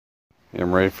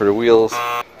I'm ready for the wheels,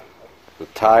 the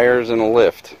tires, and a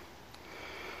lift.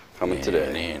 Coming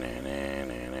today.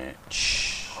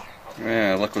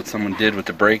 Yeah, look what someone did with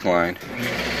the brake line.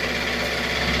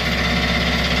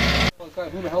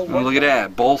 Oh, look at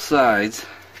that, both sides.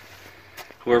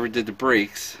 Whoever did the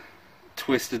brakes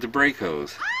twisted the brake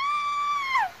hose.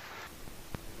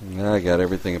 Now I got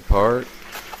everything apart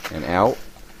and out,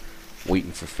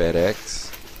 waiting for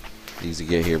FedEx. These will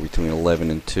get here between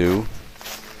 11 and 2,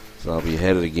 so I'll be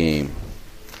ahead of the game.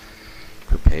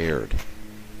 Prepared.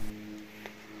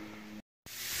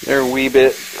 They're a wee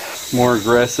bit more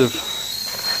aggressive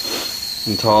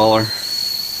and taller.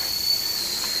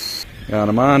 Got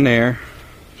them on there.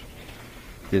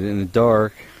 Did it in the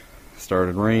dark.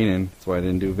 Started raining. That's why I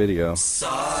didn't do a video.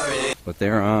 Sorry. But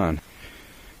they're on.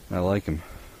 I like them.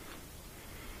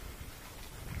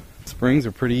 Springs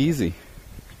are pretty easy.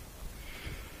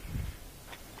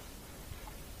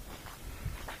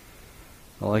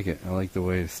 I like it. I like the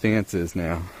way the stance is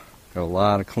now. Got a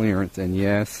lot of clearance, and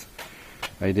yes,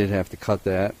 I did have to cut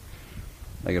that.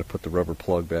 I gotta put the rubber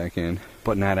plug back in,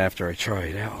 but not after I try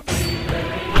it out.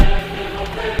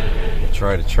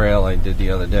 Try the trail I did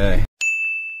the other day.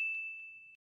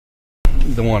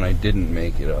 The one I didn't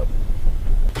make it up.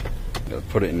 Gotta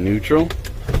put it in neutral.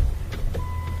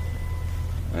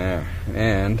 There,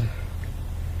 and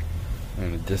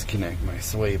I'm gonna disconnect my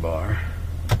sway bar.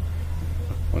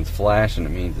 When it's flashing, it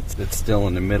means it's still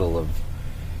in the middle of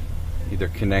either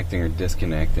connecting or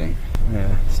disconnecting.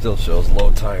 Yeah, still shows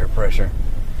low tire pressure.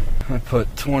 I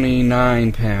put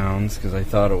 29 pounds because I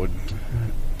thought it would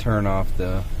turn off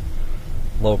the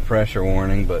low pressure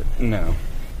warning, but no.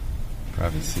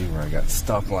 Probably see where I got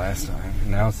stuck last time.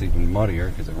 Now it's even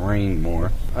muddier because it rained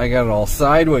more. I got it all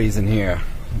sideways in here,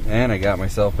 and I got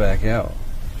myself back out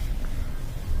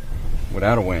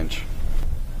without a winch.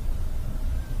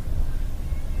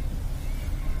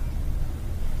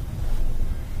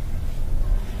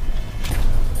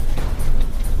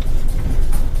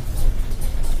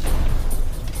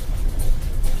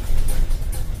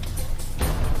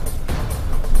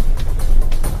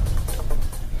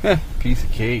 Piece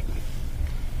of cake.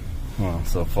 Well,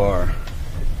 so far.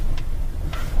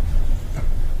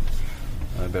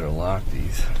 I better lock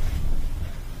these.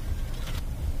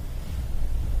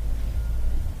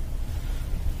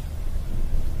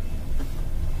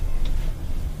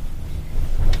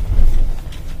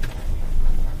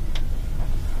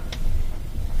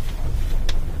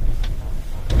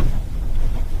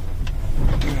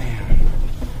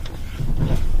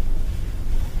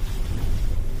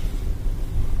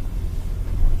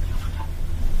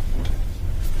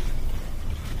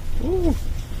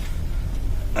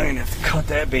 I'm gonna have to cut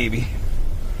that baby.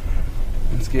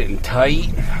 It's getting tight.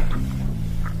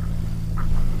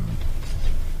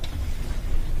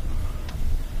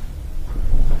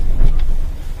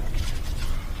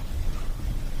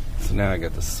 So now I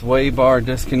got the sway bar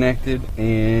disconnected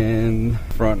and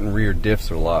front and rear diffs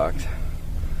are locked,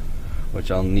 which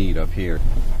I'll need up here.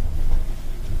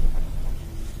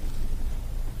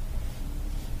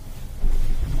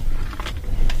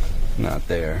 Not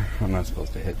there. I'm not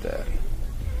supposed to hit that.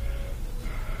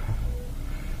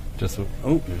 Just,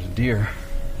 oh, there's a deer.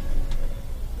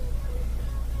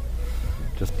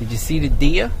 Did you see the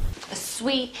deer? A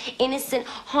sweet, innocent,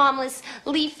 harmless,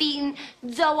 leaf-eating,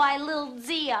 doe-eyed little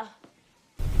deer.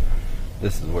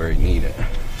 This is where you need it.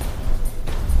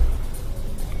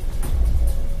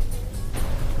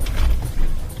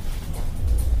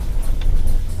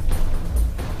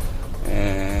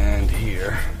 And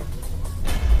here.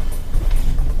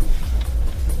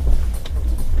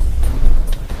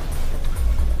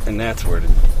 And that's where the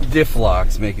diff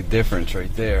locks make a difference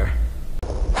right there.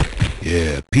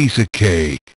 Yeah, piece of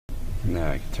cake.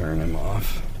 Now I can turn them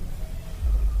off.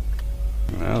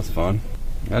 That was fun.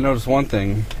 I noticed one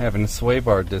thing, having the sway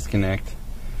bar disconnect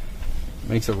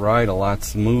makes it ride a lot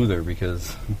smoother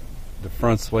because the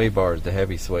front sway bar is the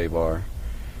heavy sway bar.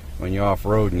 When you're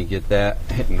off-road and you get that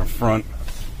hitting the front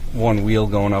one wheel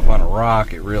going up on a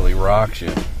rock, it really rocks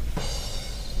you.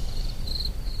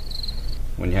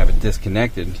 When you have it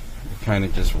disconnected, it kind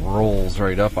of just rolls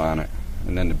right up on it.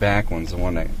 And then the back one's the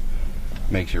one that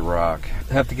makes you rock.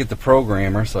 I have to get the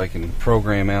programmer so I can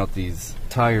program out these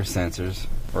tire sensors,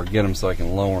 or get them so I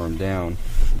can lower them down.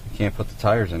 I can't put the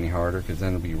tires any harder because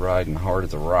then it'll be riding hard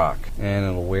as a rock and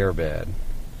it'll wear bad.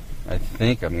 I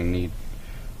think I'm going to need,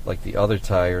 like the other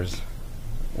tires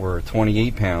were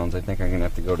 28 pounds, I think I'm going to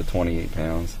have to go to 28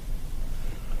 pounds.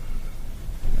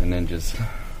 And then just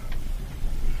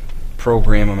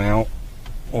program them out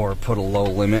or put a low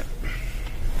limit.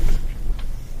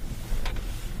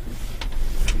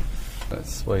 That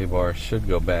sway bar should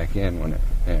go back in when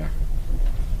it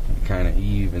kind of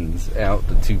evens out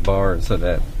the two bars so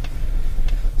that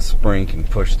spring can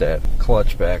push that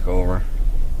clutch back over.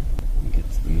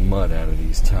 Gets the mud out of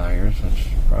these tires, which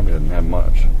probably doesn't have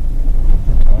much.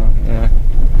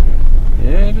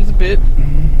 Yeah, there's a bit.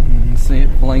 See it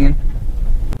flinging.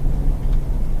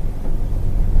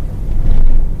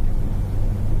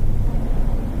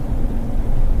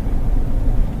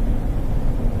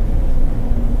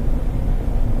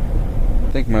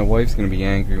 I think my wife's gonna be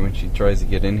angry when she tries to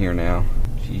get in here now.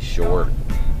 She's short.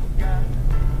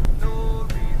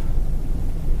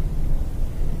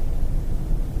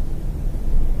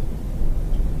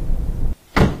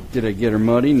 Did I get her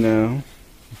muddy? No.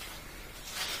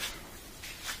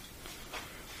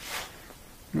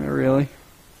 Not really.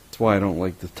 That's why I don't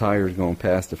like the tires going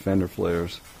past the fender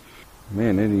flares.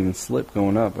 Man, they didn't even slip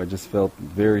going up. I just felt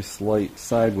very slight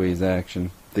sideways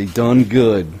action. They done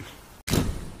good.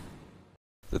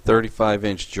 The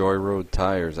 35-inch Joyroad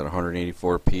tires at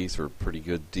 184 piece were a pretty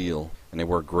good deal. And they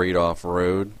work great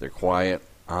off-road. They're quiet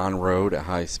on-road at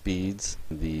high speeds.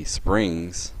 The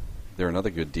springs, they're another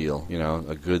good deal. You know,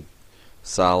 a good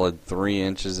solid 3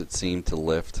 inches it seemed to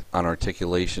lift. On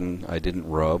articulation, I didn't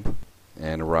rub.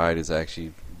 And the ride is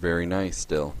actually very nice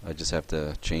still. I just have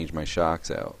to change my shocks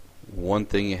out. One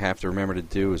thing you have to remember to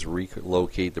do is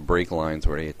relocate the brake lines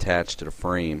where they attach to the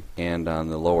frame and on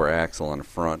the lower axle on the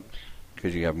front,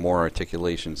 because you have more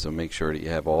articulation, so make sure that you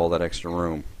have all that extra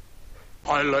room.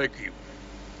 I like you.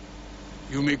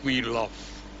 You make me laugh.